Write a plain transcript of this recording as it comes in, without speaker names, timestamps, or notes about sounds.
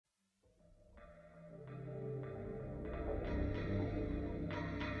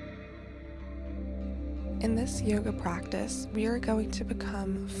In this yoga practice, we are going to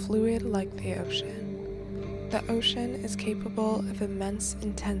become fluid like the ocean. The ocean is capable of immense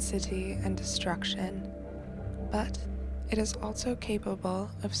intensity and destruction, but it is also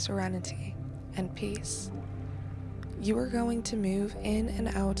capable of serenity and peace. You are going to move in and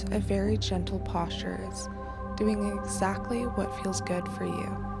out of very gentle postures, doing exactly what feels good for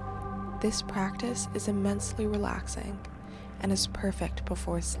you. This practice is immensely relaxing and is perfect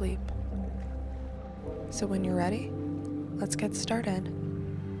before sleep. So when you're ready, let's get started.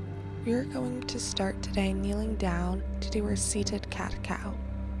 We are going to start today kneeling down to do our seated cat-cow.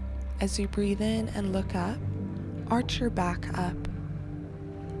 As you breathe in and look up, arch your back up.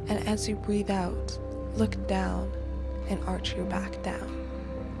 And as you breathe out, look down and arch your back down.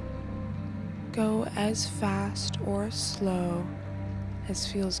 Go as fast or slow as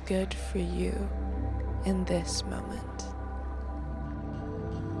feels good for you in this moment.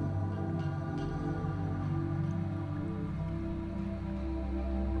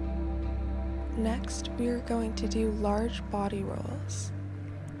 Next, we are going to do large body rolls.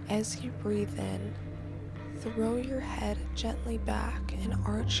 As you breathe in, throw your head gently back and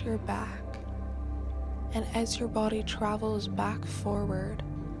arch your back. And as your body travels back forward,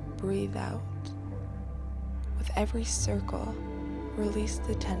 breathe out. With every circle, release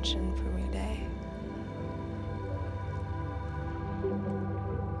the tension from your day.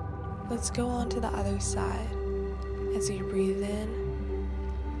 Let's go on to the other side. As you breathe in,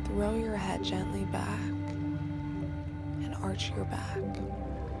 throw your head gently back and arch your back.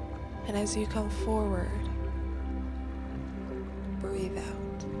 And as you come forward, breathe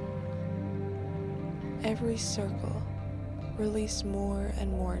out. Every circle, release more and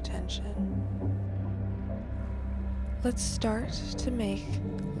more tension. Let's start to make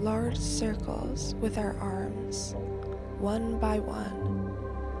large circles with our arms, one by one,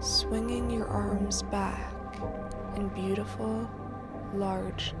 swinging your arms back in beautiful,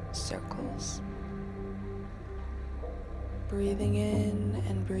 large circles. Breathing in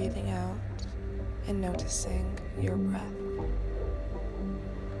and breathing out and noticing your breath.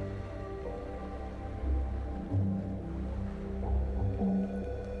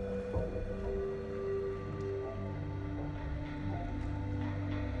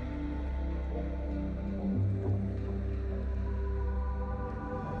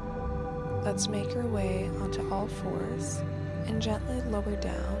 Let's make our way onto all fours and gently lower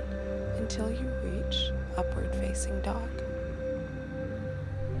down until you reach upward facing dog.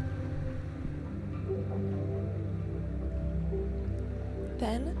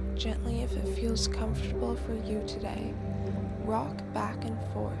 Then, gently, if it feels comfortable for you today, rock back and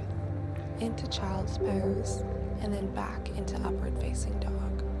forth into child's pose and then back into upward facing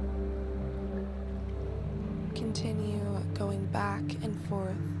dog. Continue going back and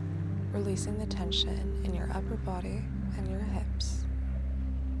forth, releasing the tension in your upper body and your hips.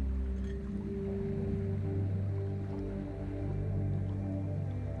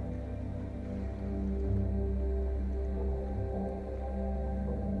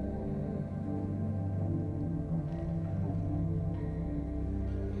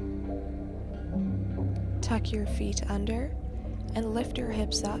 Tuck your feet under and lift your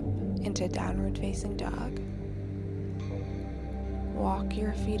hips up into downward facing dog. Walk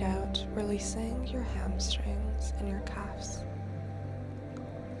your feet out, releasing your hamstrings and your calves.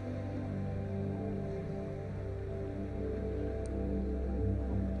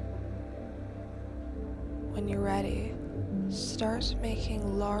 When you're ready, start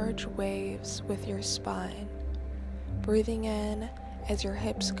making large waves with your spine, breathing in as your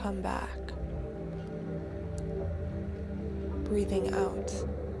hips come back, breathing out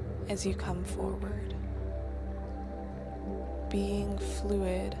as you come forward. Being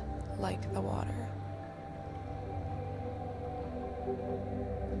fluid like the water.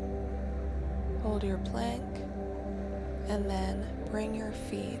 Hold your plank and then bring your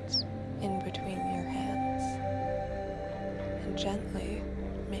feet in between your hands and gently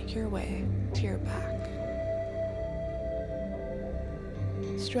make your way to your back.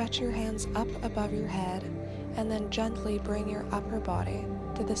 Stretch your hands up above your head and then gently bring your upper body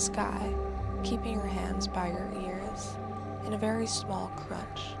to the sky, keeping your hands by your ears in a very small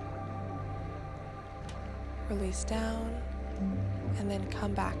crunch. Release down and then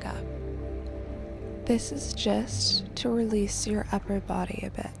come back up. This is just to release your upper body a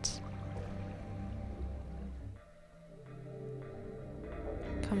bit.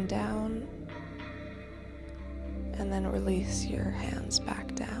 Come down and then release your hands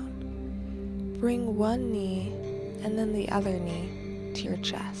back down. Bring one knee and then the other knee to your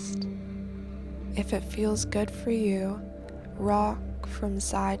chest. If it feels good for you, rock from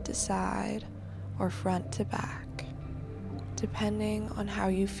side to side or front to back, depending on how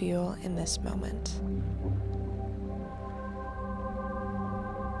you feel in this moment.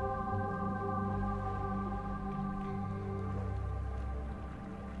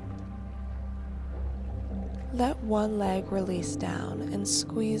 Let one leg release down and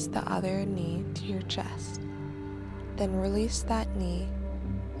squeeze the other knee to your chest. Then release that knee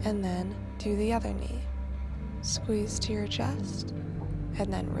and then do the other knee. Squeeze to your chest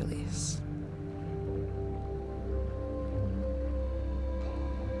and then release.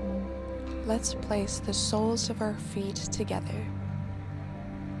 Let's place the soles of our feet together.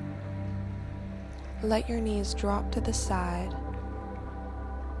 Let your knees drop to the side.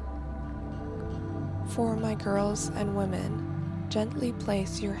 For my girls and women, gently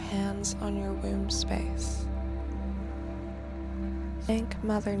place your hands on your womb space. Thank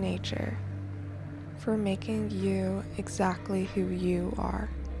Mother Nature for making you exactly who you are.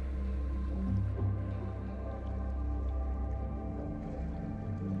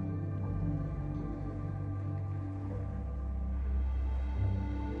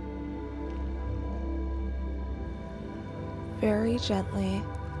 Very gently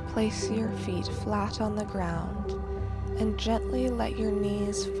place your feet flat on the ground and gently let your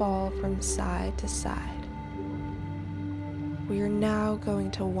knees fall from side to side. We are now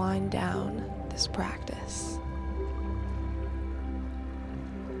going to wind down this practice.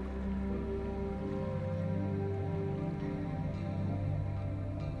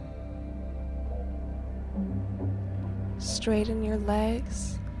 Straighten your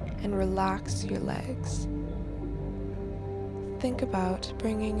legs and relax your legs. Think about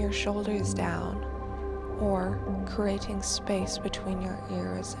bringing your shoulders down or creating space between your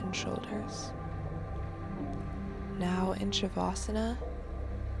ears and shoulders. Now in Shavasana,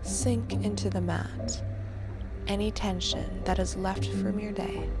 sink into the mat. Any tension that is left from your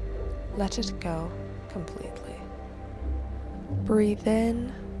day, let it go completely. Breathe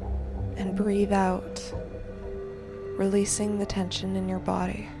in and breathe out, releasing the tension in your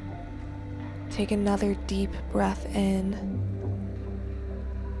body. Take another deep breath in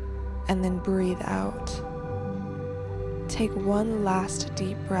and then breathe out. Take one last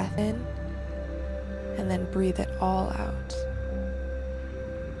deep breath in and then breathe it all out.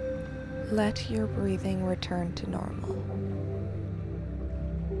 Let your breathing return to normal.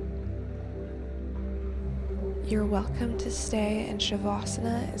 You're welcome to stay in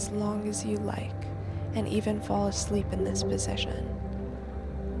Shavasana as long as you like, and even fall asleep in this position.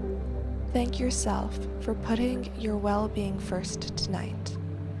 Thank yourself for putting your well-being first tonight.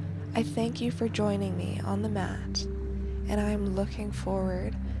 I thank you for joining me on the mat, and I am looking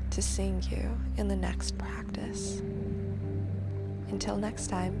forward to seeing you in the next practice. Until next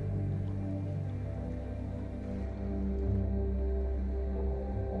time.